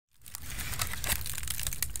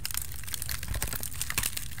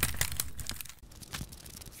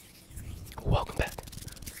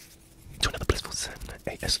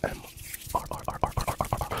ASMR.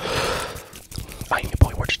 I am your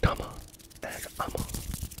boy Wrdesigns, and I'ma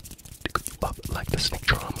dig you up like the snake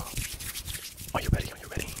drama. Are you ready? Are you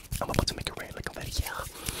ready? I'm about to make it rain like I'm ready. Yeah.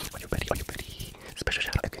 Are you ready? Are you ready? Special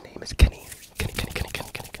shout out if your name is Kenny. Kenny.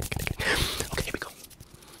 Okay, here we go.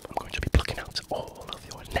 I'm going to be plucking out all of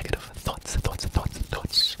your negative thoughts.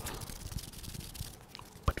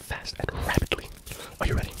 But fast and rapidly. Are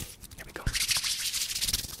you ready? Here we go.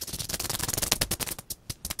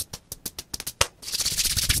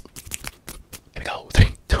 Here we go.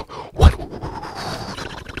 3, 2, 1.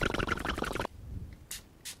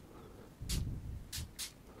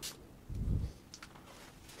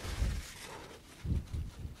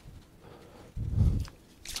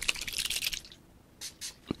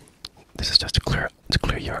 This is just to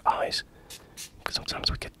clear your eyes, because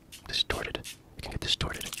sometimes we get distorted. We can get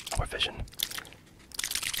distorted our vision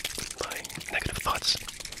by negative thoughts.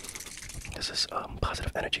 This is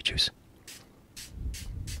positive energy juice.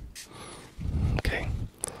 Okay.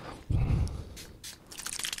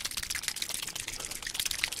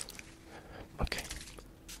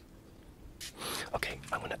 Okay,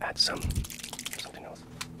 I'm gonna add something else.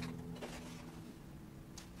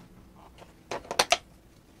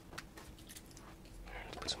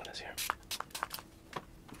 Let's put some of this here.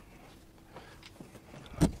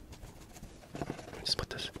 Just put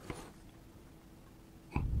this.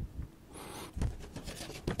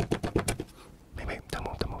 Wait, don't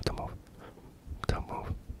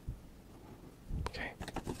move. Okay.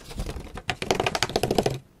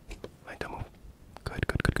 Wait, don't move. Good.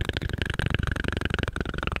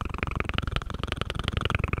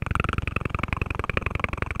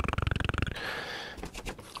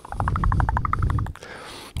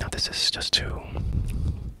 Now this is just to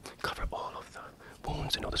cover all of the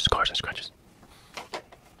wounds and all the scars and scratches that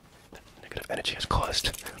negative energy has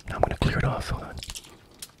caused. Now I'm going to clear it off. Hold on.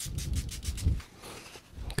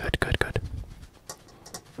 Good.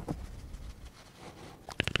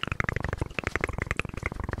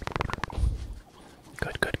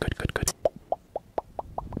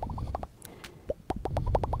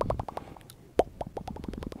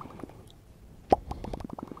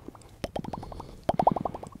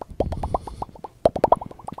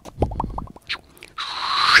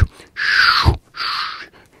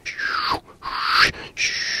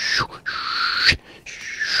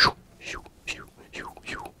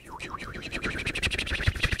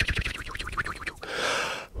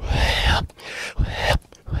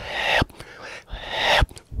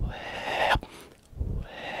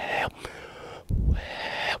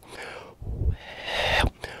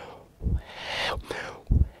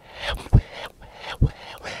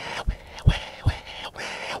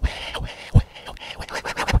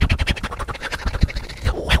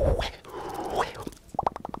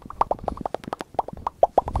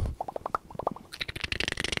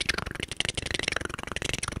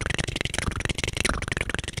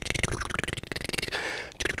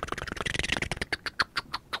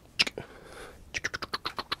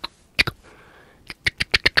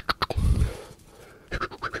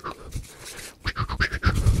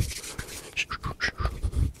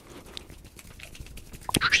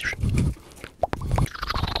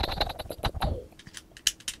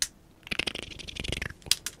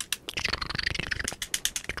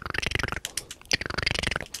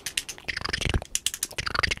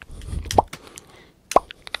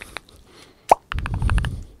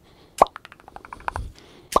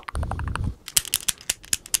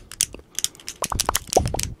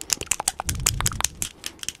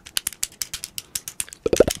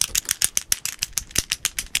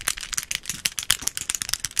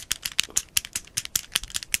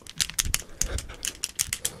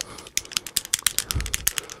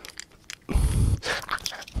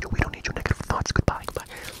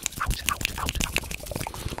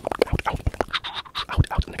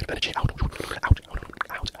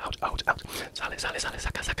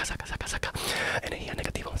 Saca. Energía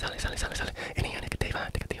negativa, sale. Energía negativa.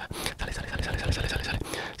 Sale.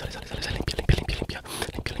 Limpia.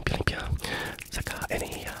 Saca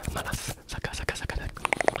energía malas. Saca.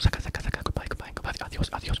 Goodbye. Adiós.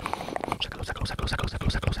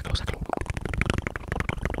 Sácalo.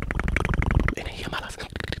 Energía malas.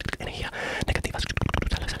 Energía negativas.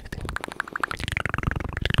 Sale.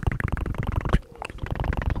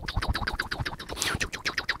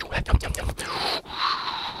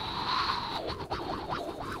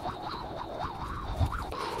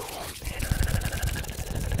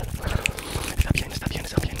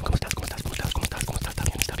 Está bien. ¿Cómo estás?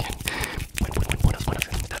 ¿Está bien?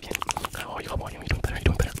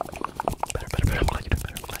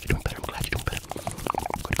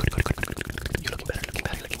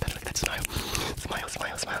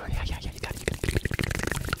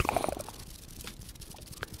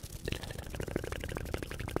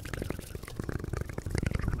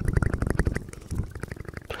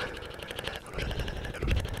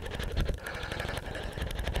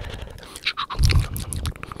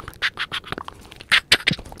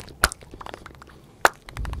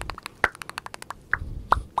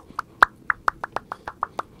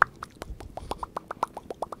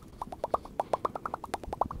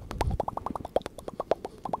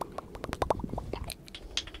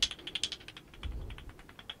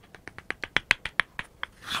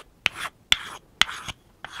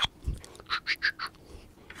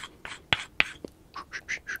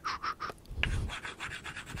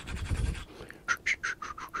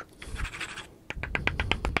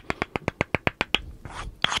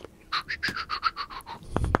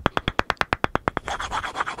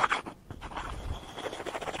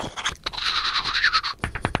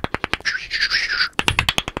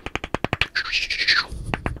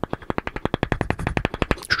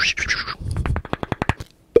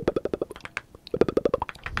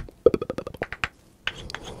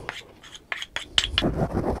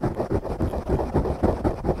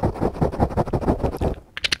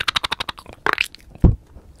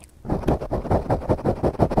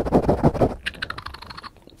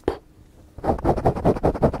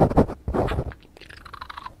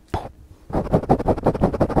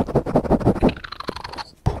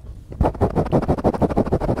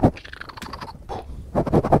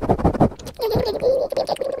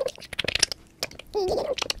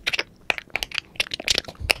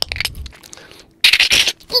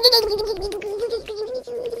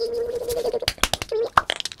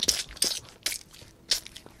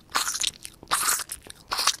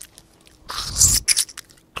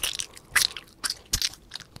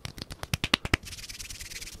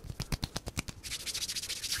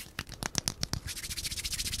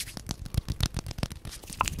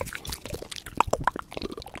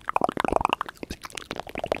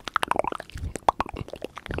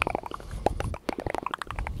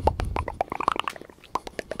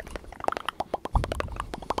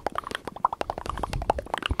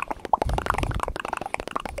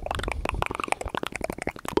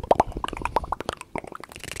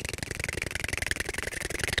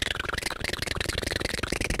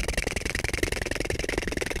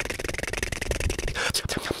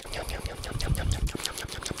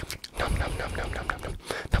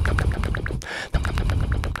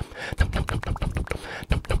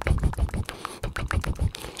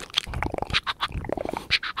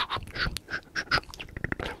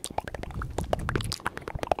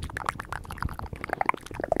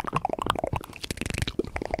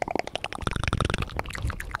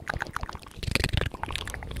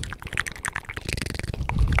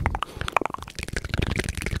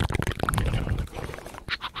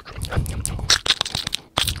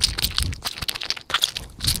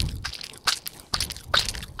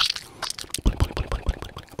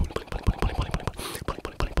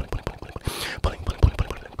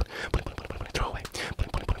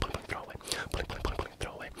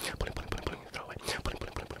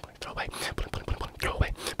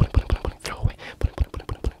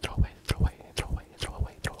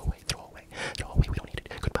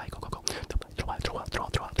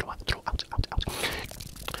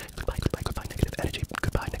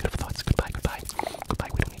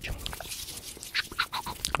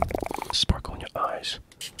 Sparkle in your eyes,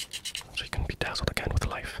 so you can be dazzled again with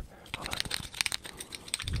life.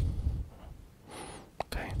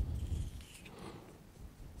 Okay.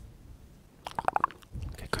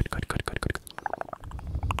 Okay, good.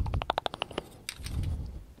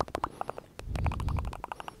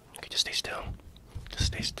 Okay, just stay still. Just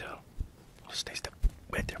stay still.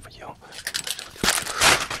 Right there for you.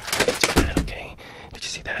 Okay. Did you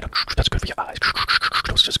see that? That's good for your eyes.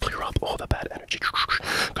 Let's just clear up all the bad energy. Good.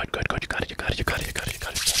 You got it. Okay.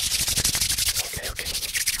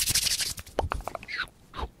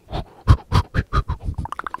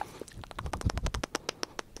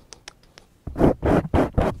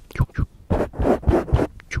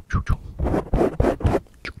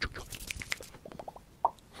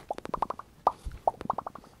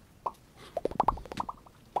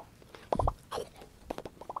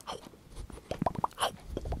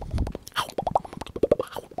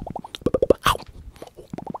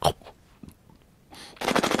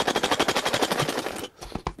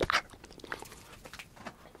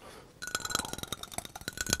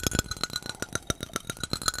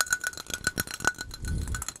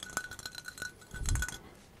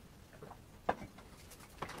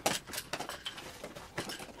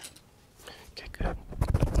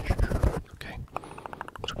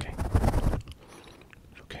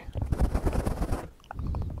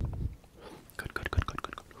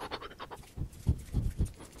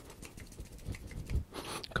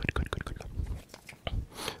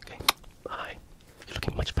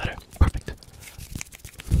 Much better. Perfect.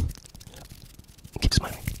 Keep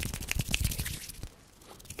smiling.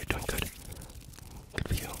 You're doing good. Good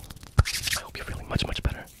for you. I hope you're feeling much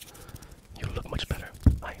better. You look much better.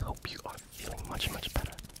 I hope you are feeling much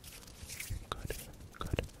better. Good.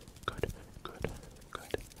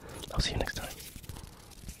 I'll see you next time.